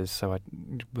actresses, so I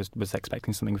was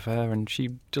expecting something for her, and she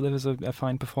delivers a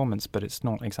fine performance, but it's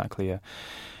not exactly a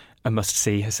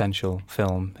must-see essential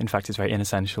film. In fact, it's very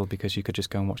inessential because you could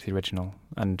just go and watch the original,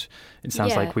 and it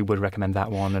sounds like we would recommend that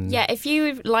one. And yeah, if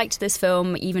you liked this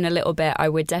film even a little bit, I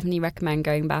would definitely recommend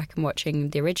going back and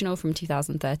watching the original from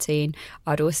 2013.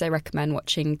 I'd also recommend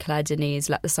watching Claire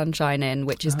Denis' Let the Sun Shine In,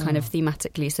 which is kind of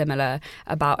thematically similar,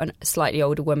 about a slightly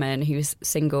older woman who's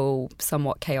single,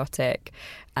 somewhat chaotic,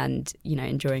 and, you know,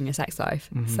 enjoying a sex life.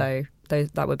 So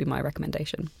that would be my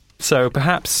recommendation. So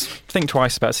perhaps think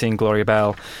twice about seeing Gloria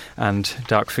Bell and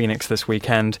Dark Phoenix this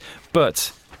weekend.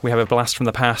 But we have a blast from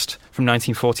the past. From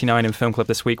 1949 in Film Club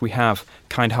this week, we have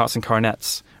Kind Hearts and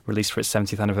Coronets, released for its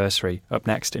 70th anniversary, up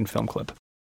next in Film Club.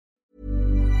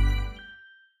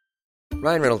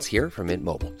 Ryan Reynolds here from Mint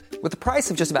Mobile. With the price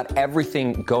of just about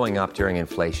everything going up during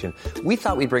inflation, we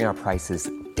thought we'd bring our prices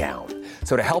down.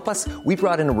 So to help us, we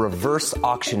brought in a reverse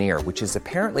auctioneer, which is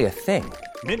apparently a thing.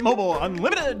 Mint Mobile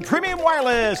Unlimited Premium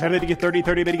Wireless. How to get 30,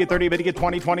 30, bit to get 30, bit to get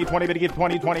 20, 20, 20, bit to get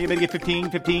 20, 20, bit to get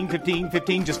 15, 15, 15,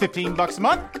 15, just $15 a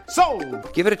month?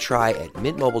 Sold! Give it a try at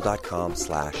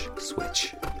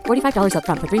mintmobile.com/switch. $45 up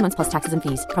front for 3 months plus taxes and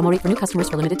fees. Promo rate for new customers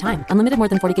for limited time. Unlimited more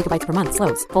than 40 gigabytes per month.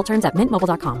 Slows full terms at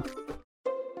mintmobile.com.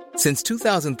 Since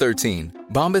 2013,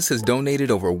 Bombas has donated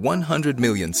over 100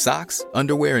 million socks,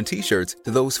 underwear, and T-shirts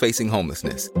to those facing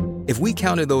homelessness. If we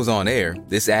counted those on air,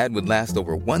 this ad would last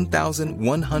over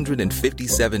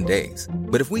 1,157 days.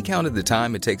 But if we counted the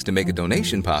time it takes to make a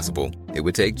donation possible, it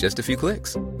would take just a few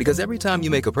clicks. Because every time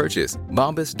you make a purchase,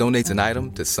 Bombas donates an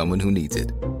item to someone who needs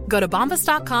it. Go to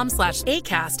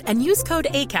bombas.com/ACAST and use code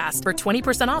ACAST for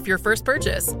 20% off your first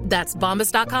purchase. That's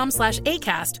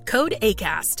bombas.com/ACAST, code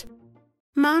ACAST.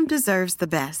 Mom deserves the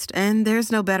best, and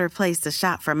there's no better place to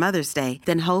shop for Mother's Day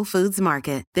than Whole Foods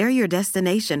Market. They're your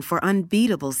destination for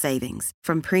unbeatable savings,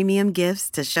 from premium gifts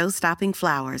to show-stopping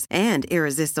flowers and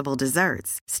irresistible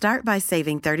desserts. Start by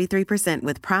saving 33%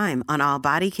 with Prime on all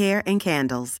body care and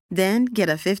candles. Then get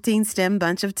a 15-stem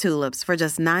bunch of tulips for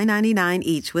just $9.99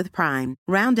 each with Prime.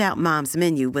 Round out Mom's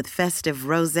menu with festive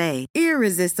rosé,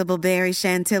 irresistible berry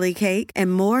chantilly cake,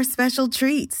 and more special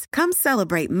treats. Come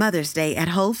celebrate Mother's Day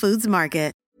at Whole Foods Market.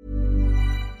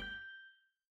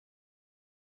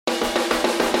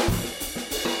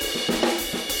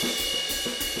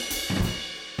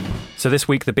 So this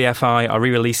week, the BFI are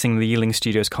re-releasing the Ealing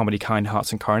Studios comedy Kind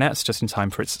Hearts and Coronets just in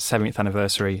time for its 70th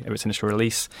anniversary of its initial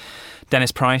release.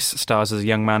 Dennis Price stars as a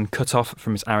young man cut off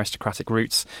from his aristocratic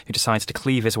roots who decides to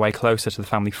cleave his way closer to the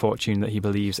family fortune that he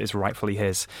believes is rightfully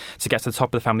his. To get to the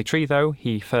top of the family tree, though,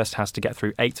 he first has to get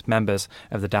through 8 members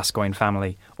of the Gascoigne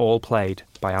family, all played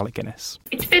by Alec Guinness.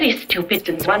 It's very stupid,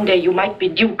 and one day you might be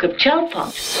Duke of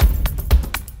Chalfont.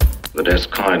 The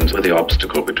Gascoignes were the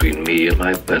obstacle between me and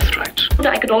my birthright.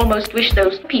 I could almost wish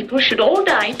those people should all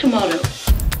die tomorrow.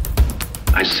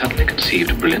 I suddenly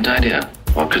conceived a brilliant idea.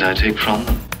 What could I take from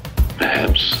them?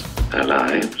 Perhaps their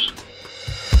lives.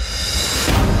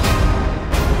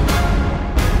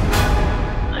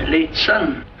 My late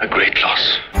son. A great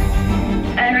loss.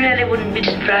 I really wouldn't be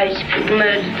surprised if you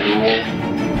murdered them all.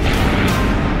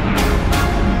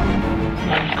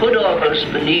 One could almost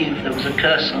believe there was a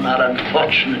curse on our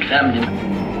unfortunate family.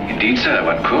 Indeed, sir,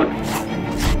 one could.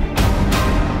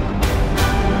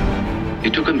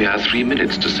 It took a mere 3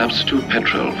 minutes to substitute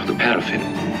petrol for the paraffin.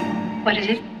 What is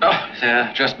it? Oh,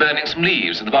 they're just burning some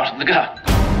leaves at the bottom of the garden.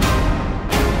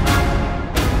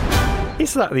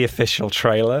 Is that the official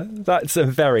trailer? That's a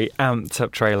very amped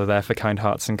up trailer there for Kind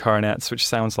Hearts and Coronets, which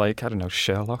sounds like, I don't know,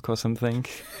 Sherlock or something.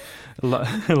 A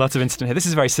lot of instant here. This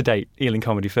is a very sedate Ealing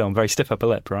comedy film, very stiff upper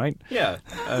lip, right? Yeah.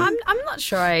 I'm not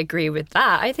sure I agree with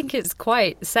that. I think it's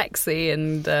quite sexy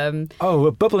and...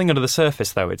 bubbling under the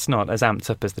surface, though. It's not as amped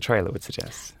up as the trailer would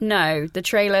suggest. No, the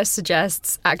trailer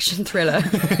suggests action thriller.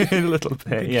 A little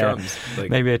bit, yeah. Drums,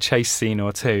 Maybe a chase scene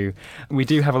or two. We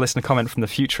do have a listener comment from The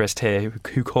Futurist here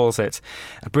who calls it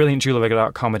a brilliant Julia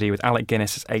Gillard comedy with Alec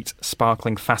Guinness' 8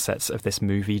 sparkling facets of this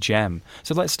movie gem.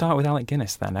 So let's start with Alec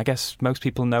Guinness then. I guess most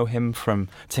people know him from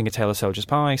Tinker Tailor Soldier's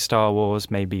Pie, Star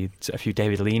Wars, maybe a few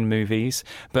David Lean movies,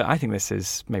 but I think this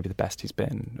is maybe the best he's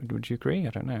been. Would you agree? I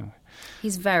don't know.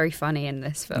 He's very funny in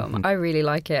this film. Mm-hmm. I really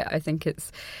like it. I think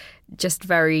it's just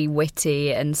very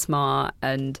witty and smart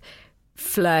and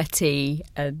flirty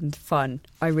and fun.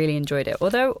 I really enjoyed it.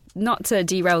 Although, not to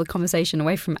derail the conversation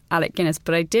away from Alec Guinness,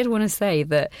 but I did want to say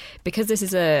that because this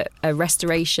is a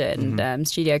restoration,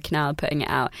 Studio Canal putting it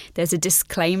out, there's a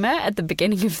disclaimer at the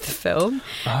beginning of the film.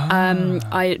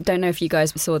 I don't know if you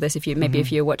guys saw this, if you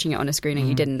were watching it on a screening,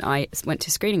 you didn't. I went to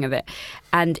a screening of it.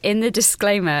 And in the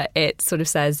disclaimer, it sort of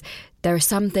says, there are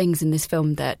some things in this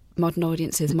film that modern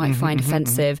audiences might find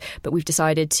offensive, but we've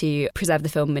decided to preserve the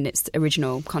film in its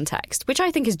original context, which I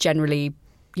think is generally,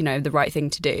 the right thing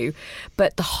to do.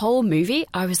 But the whole movie,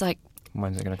 I was like,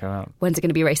 when's it going to come out? When's it going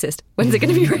to be racist? When's it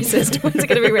going to be racist? When's it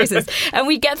going to be racist? And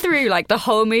we get through the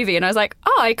whole movie and I was like,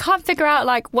 I can't figure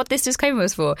out what this disclaimer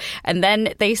was for. And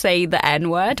then they say the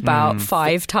N-word about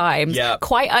 5 times,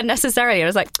 quite unnecessarily. And I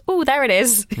was like, oh, there it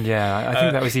is. Yeah, I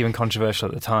think that was even controversial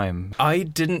at the time. I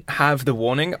didn't have the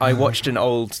warning. I watched an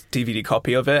old DVD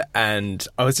copy of it and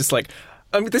I was just like,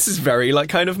 this is very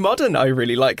kind of modern. I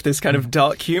really like this kind of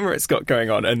dark humour it's got going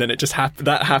on, and then it just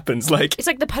that happens it's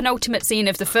like the penultimate scene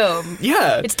of the film.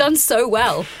 Yeah, it's done so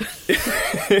well.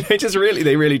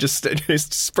 They really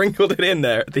just sprinkled it in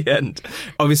there at the end.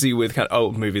 Obviously, with kind of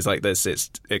old movies like this,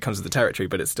 it comes with the territory,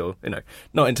 but it's still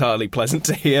not entirely pleasant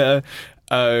to hear.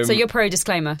 So you're pro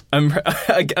disclaimer?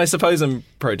 I suppose I'm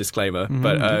pro disclaimer,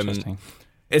 but interesting.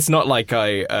 It's not like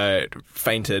I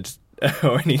fainted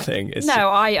or anything.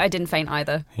 I didn't faint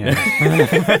either. Yeah.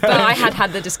 But I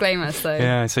had the disclaimer, so...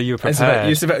 Yeah, so you were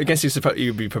prepared. I guess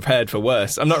you'd be prepared for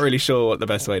worse. I'm not really sure what the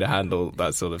best way to handle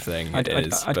that sort of thing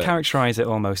is. I'd characterise it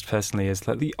almost personally as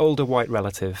the older white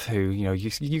relative who,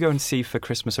 you go and see for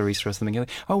Christmas or Easter or something, you're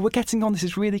like, oh, we're getting on, this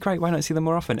is really great, why not see them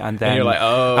more often? And then you're like,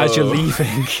 oh... as you're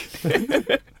leaving...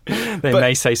 They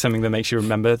may say something that makes you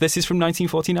remember, this is from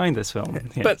 1949, this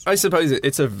film. Yes. But I suppose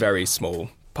it's a very small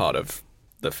part of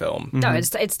the film. No,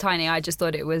 it's tiny. I just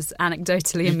thought it was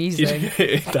anecdotally amusing.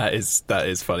 That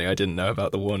is funny. I didn't know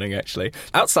about the warning, actually.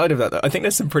 Outside of that, though, I think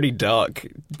there's some pretty dark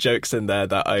jokes in there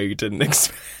that I didn't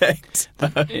expect.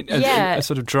 A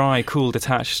sort of dry, cool,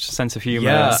 detached sense of humour.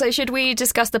 Yeah. So should we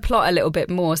discuss the plot a little bit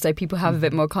more so people have a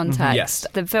bit more context? Yes.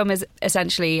 The film is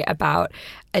essentially about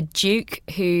a duke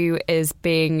who is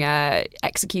being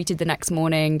executed the next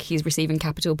morning. He's receiving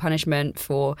capital punishment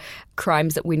for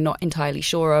crimes that we're not entirely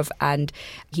sure of, and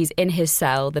he's in his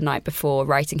cell the night before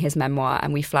writing his memoir,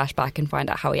 and we flash back and find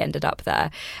out how he ended up there.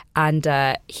 And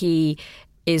he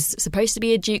is supposed to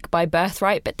be a duke by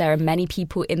birthright, but there are many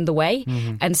people in the way.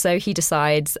 And so he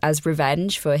decides, as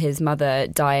revenge for his mother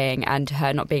dying and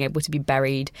her not being able to be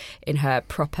buried in her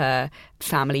proper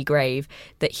family grave,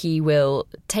 that he will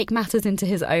take matters into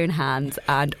his own hands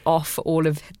and off all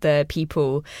of the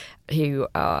people who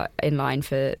are in line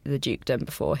for the dukedom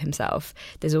before himself.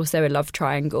 There's also a love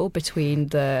triangle between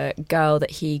the girl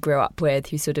that he grew up with,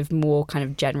 who's sort of more kind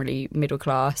of generally middle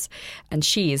class, and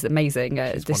she is amazing.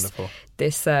 She's wonderful.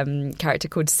 This character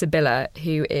called Sibylla,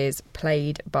 who is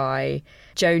played by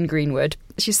Joan Greenwood.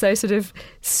 She's so sort of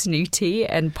snooty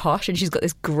and posh, and she's got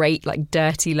this great,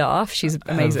 dirty laugh. She's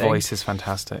amazing. Her voice is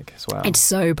fantastic as well. It's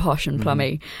so posh and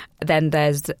plummy. Then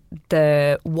there's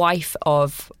the wife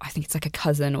of, I think it's a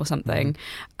cousin or something,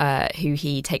 who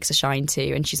he takes a shine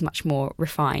to, and she's much more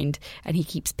refined, and he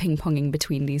keeps ping-ponging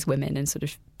between these women and sort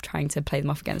of trying to play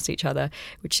them off against each other,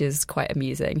 which is quite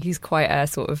amusing. He's quite a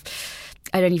sort of...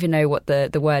 I don't even know what the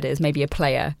word is, maybe a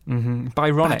player.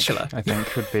 Byronic, Bachelor. I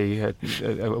think, would be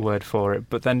a word for it.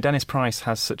 But then Dennis Price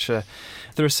has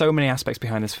there are so many aspects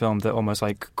behind this film that almost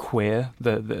queer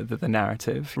the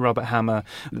narrative. Robert Hammer,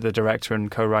 the director and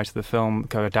co-writer of the film,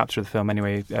 co-adapter of the film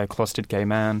anyway, closeted gay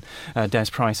man. Dennis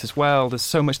Price as well. There's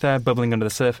so much there bubbling under the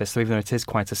surface. So even though it is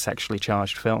quite a sexually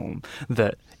charged film,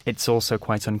 that it's also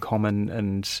quite uncommon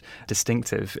and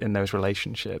distinctive in those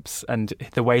relationships. And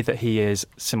the way that he is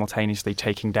simultaneously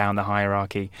taking down the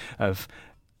hierarchy of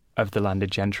the landed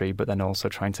gentry, but then also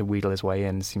trying to wheedle his way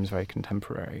in, seems very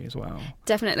contemporary as well.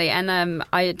 Definitely. And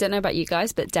I don't know about you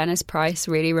guys, but Dennis Price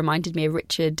really reminded me of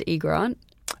Richard E. Grant.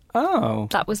 Oh.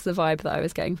 That was the vibe that I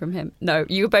was getting from him. No,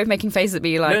 you were both making faces at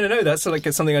me No, that's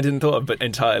something I didn't thought of, but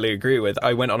entirely agree with.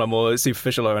 I went on a more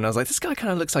superficial level and I was like, this guy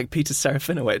kind of looks like Peter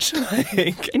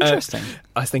Serafinowicz. Interesting.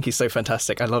 I think he's so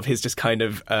fantastic. I love his just kind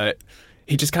of...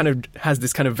 he just kind of has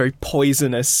this kind of very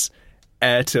poisonous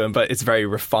air to him, but it's very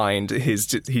refined.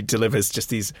 He delivers just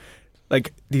these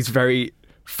very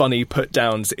funny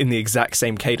put-downs in the exact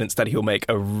same cadence that he'll make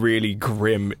a really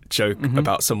grim joke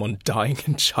about someone dying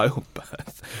in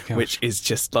childbirth, which is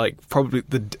just probably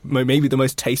maybe the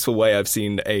most tasteful way I've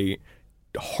seen a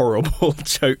horrible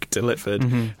joke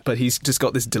delivered. But he's just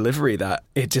got this delivery that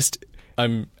it just...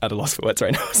 I'm at a loss for words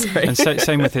right now, sorry. And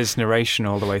same with his narration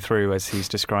all the way through as he's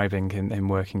describing him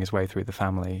working his way through the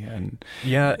family. And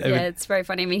it's very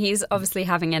funny. I mean, he's obviously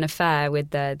having an affair with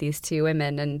these two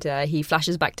women, and he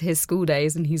flashes back to his school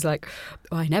days, and he's like,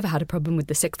 oh, I never had a problem with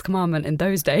the Sixth Commandment in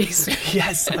those days.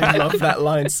 Yes, I love that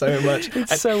line so much.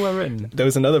 It's so well written. There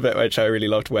was another bit which I really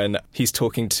loved when he's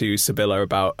talking to Sibylla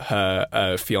about her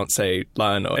fiancé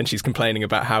Lionel, and she's complaining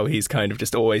about how he's kind of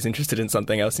just always interested in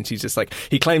something else, and she's just like,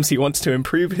 he claims he wants to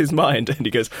improve his mind, and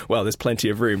he goes, well, there's plenty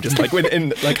of room, just like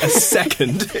within like a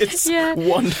second. It's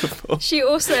wonderful. She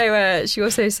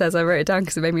also says, I wrote it down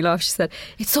because it made me laugh, she said,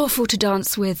 it's awful to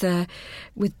dance with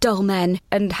dull men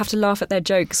and have to laugh at their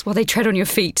jokes while they tread on your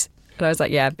feet. And I was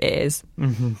like, yeah, it is.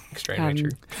 Mm-hmm. Extremely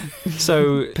true.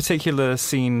 So, particular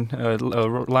scene,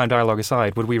 line dialogue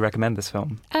aside, would we recommend this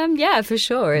film? Yeah, for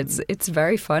sure. It's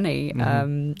very funny.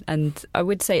 Mm-hmm. And I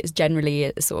would say it's generally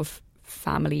a sort of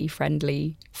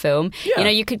family-friendly film. Yeah. You know,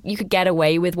 you could get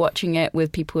away with watching it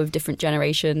with people of different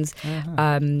generations,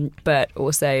 but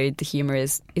also the humour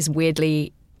is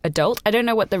weirdly adult. I don't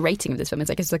know what the rating of this film is.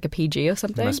 I guess it's like a PG or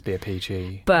something. It must be a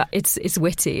PG. But it's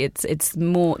witty. It's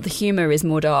more, the humour is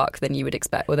more dark than you would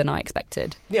expect, or than I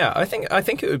expected. Yeah, I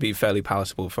think it would be fairly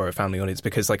palatable for a family audience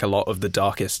because like a lot of the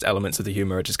darkest elements of the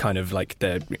humour are just kind of like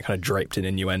they're kind of draped in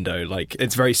innuendo. Like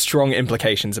it's very strong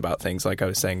implications about things. Like I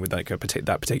was saying with like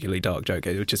that particularly dark joke,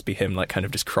 it would just be him like kind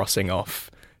of just crossing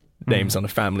off names on a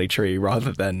family tree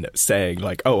rather than saying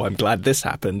like, oh, I'm glad this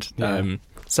happened. Yeah.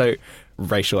 So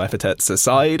racial epithets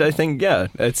aside, I think,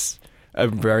 it's a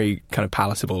very kind of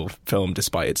palatable film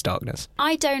despite its darkness.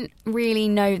 I don't really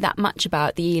know that much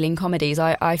about the Ealing comedies.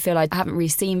 I feel I haven't really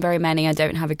seen very many. I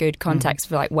don't have a good context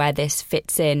for like where this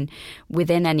fits in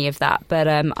within any of that. But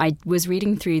I was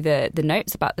reading through the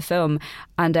notes about the film,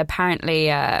 and apparently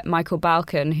Michael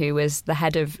Balcon, who was the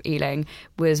head of Ealing,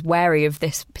 was wary of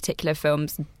this particular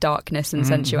film's darkness and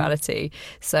sensuality.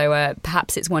 So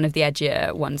perhaps it's one of the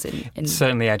edgier ones in...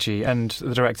 Certainly edgy. And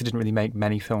the director didn't really make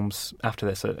many films after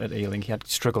this at Ealing. He had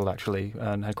struggled, actually,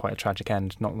 and had quite a tragic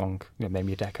end not long,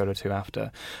 maybe a decade or two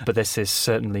after. But this is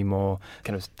certainly more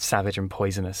kind of savage and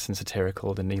poisonous and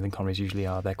satirical than Ealing comedies usually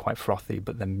are. They're quite frothy,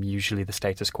 but then usually the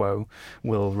status quo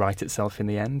will right itself in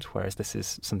the end, whereas this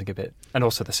is something a bit... And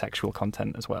also the sexual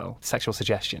content as well. Sexual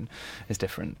suggestion is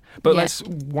different. But let's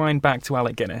wind back to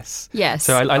Alec Guinness. Yes.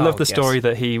 So I love the story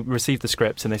that he received the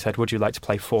script and they said, would you like to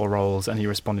play 4 roles? And he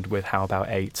responded with, how about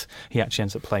 8? He actually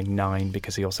ends up playing 9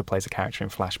 because he also plays a character in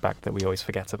Flashback that we always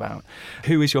forget about.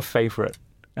 Who is your favourite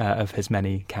of his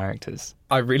many characters?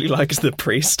 I really liked the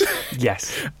priest.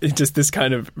 Yes. Just this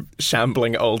kind of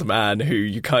shambling old man who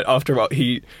you after a while,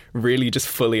 he really just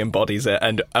fully embodies it.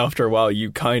 And after a while,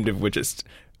 you kind of would just...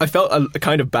 I felt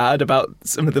kind of bad about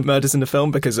some of the murders in the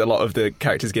film because a lot of the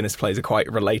characters Guinness plays are quite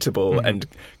relatable and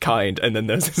kind. And then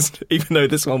there's this, even though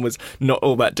this one was not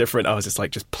all that different, I was just like,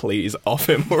 just please off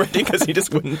him already because he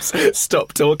just wouldn't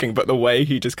stop talking. But the way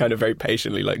he just kind of very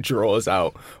patiently like draws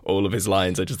out all of his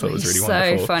lines, I just thought was really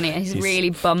wonderful. So funny. He's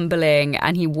really bumbling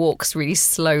and he walks really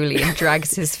slowly and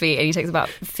drags his feet and he takes about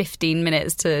 15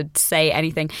 minutes to say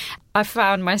anything. I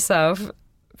found myself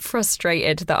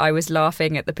frustrated that I was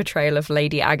laughing at the portrayal of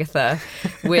Lady Agatha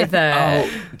with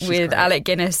with Alec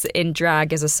Guinness in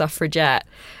drag as a suffragette.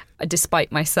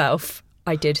 Despite myself,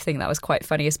 I did think that was quite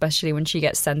funny, especially when she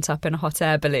gets sent up in a hot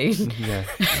air balloon. Yeah.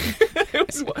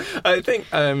 I think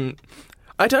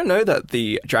I don't know that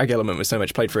the drag element was so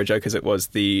much played for a joke as it was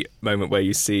the moment where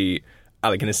you see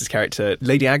Alec Guinness's character,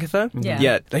 Lady Agatha.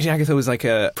 Yeah, Lady Agatha was like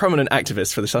a prominent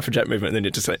activist for the suffragette movement, and then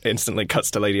it just instantly cuts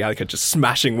to Lady Agatha just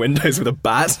smashing windows with a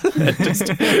bat.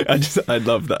 I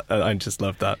love that. I just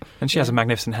love that. And she has a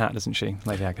magnificent hat, doesn't she,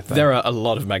 Lady Agatha? There are a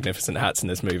lot of magnificent hats in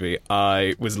this movie.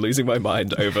 I was losing my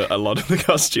mind over a lot of the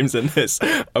costumes in this.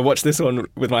 I watched this one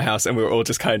with my house, and we were all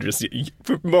just kind of just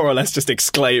more or less just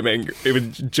exclaiming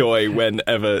with joy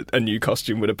whenever a new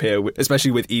costume would appear,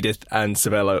 especially with Edith and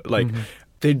Sibylla. Like.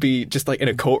 They'd be just like in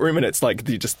a courtroom and it's like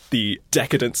the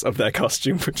decadence of their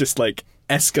costume would just like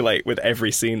escalate with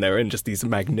every scene they're in, just these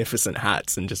magnificent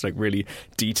hats and just like really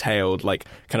detailed like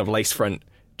kind of lace front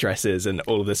dresses and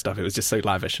all of this stuff. It was just so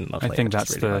lavish and lovely. I think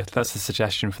that's the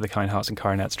suggestion for the Kind Hearts and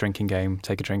Coronets drinking game.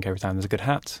 Take a drink every time there's a good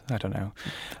hat. I don't know.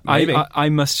 Maybe. I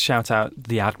must shout out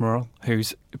the Admiral,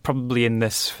 who's probably in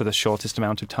this for the shortest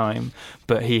amount of time,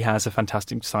 but he has a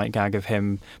fantastic sight gag of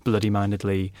him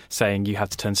bloody-mindedly saying you have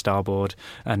to turn starboard,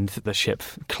 and the ship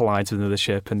collides with another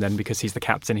ship, and then because he's the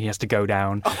captain he has to go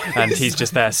down, and he's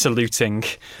just there saluting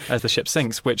as the ship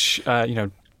sinks, which,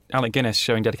 Alec Guinness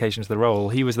showing dedication to the role.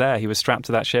 He was there. He was strapped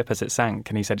to that ship as it sank,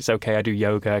 and he said, "It's okay. I do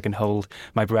yoga. I can hold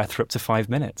my breath for up to 5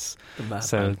 minutes."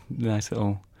 So nice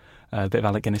little A bit of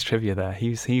Alec Guinness trivia there.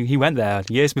 He went there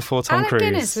years before Tom Cruise.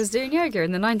 Alec Guinness was doing yoga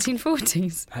in the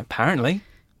 1940s. Apparently.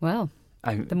 Well,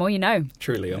 the more you know.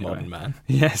 Truly a modern man.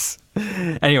 Yes.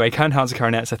 Anyway, Kind Hearts and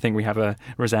Coronets, I think we have a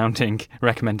resounding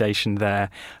recommendation there.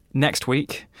 Next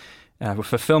week,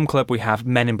 for Film Club, we have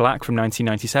Men in Black from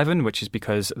 1997, which is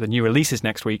because the new releases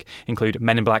next week include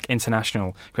Men in Black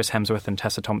International, Chris Hemsworth and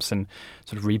Tessa Thompson,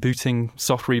 sort of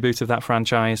soft reboot of that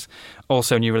franchise.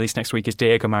 Also new release next week is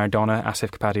Diego Maradona, Asif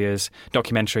Kapadia's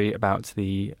documentary about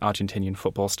the Argentinian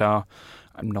football star.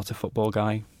 I'm not a football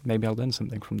guy. Maybe I'll learn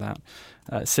something from that.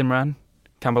 Simran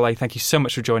Campbell, thank you so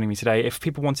much for joining me today. If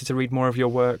people wanted to read more of your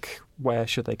work, where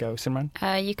should they go, Simran?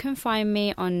 You can find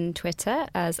me on Twitter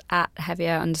as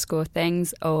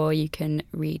 @heavier_things, or you can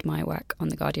read my work on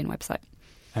the Guardian website.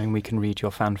 And we can read your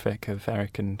fanfic of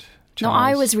Eric and Charles. No,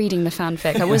 I was reading the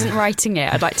fanfic. I wasn't writing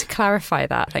it. I'd like to clarify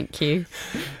that. Thank you.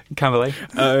 Campbell,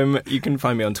 you can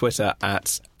find me on Twitter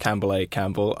 @Campbell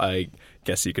Campbell. I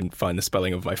guess you can find the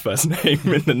spelling of my first name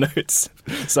in the notes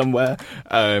somewhere.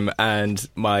 And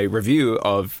my review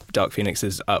of Dark Phoenix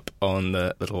is up on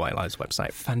the Little White Lies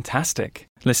website. Fantastic.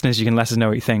 Listeners, you can let us know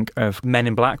what you think of Men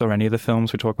in Black or any of the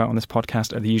films we talk about on this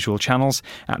podcast at the usual channels,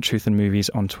 @Truth and Movies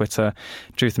on Twitter,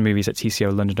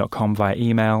 truthandmovies@tcolondon.com via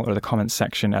email, or the comments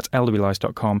section at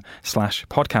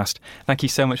lwlies.com/podcast. Thank you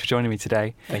so much for joining me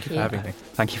today. Thank you for having me.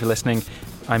 Thank you for listening.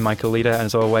 I'm Michael Leader, and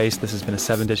as always, this has been a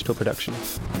 7 Digital production.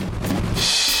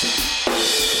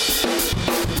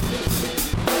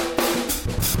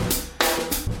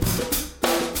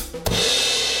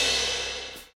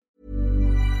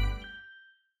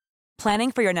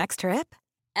 Planning for your next trip?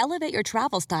 Elevate your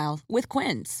travel style with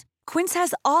Quince. Quince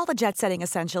has all the jet-setting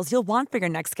essentials you'll want for your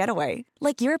next getaway,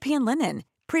 like European linen,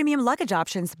 premium luggage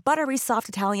options, buttery soft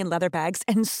Italian leather bags,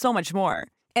 and so much more.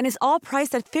 And is all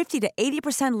priced at 50 to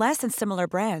 80% less than similar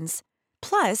brands.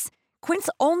 Plus, Quince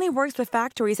only works with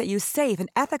factories that use safe and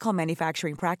ethical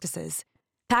manufacturing practices.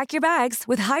 Pack your bags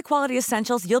with high-quality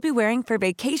essentials you'll be wearing for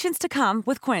vacations to come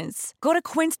with Quince. Go to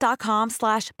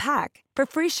quince.com/pack for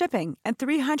free shipping and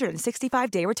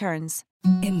 365-day returns.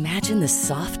 Imagine the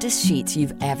softest sheets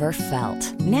you've ever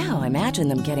felt. Now imagine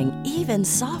them getting even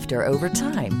softer over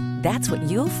time. That's what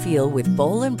you'll feel with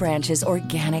Boll & Branch's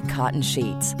organic cotton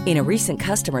sheets. In a recent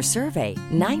customer survey,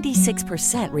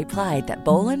 96% replied that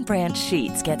Boll & Branch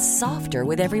sheets get softer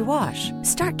with every wash.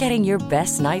 Start getting your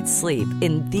best night's sleep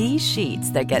in these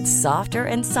sheets that get softer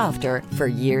and softer for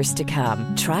years to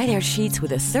come. Try their sheets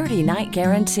with a 30-night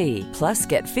guarantee. Plus,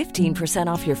 get 15%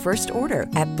 off your first order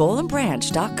at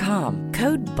bollandbranch.com.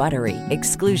 Code BUTTERY.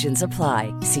 Exclusions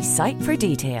apply. See site for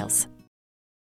details.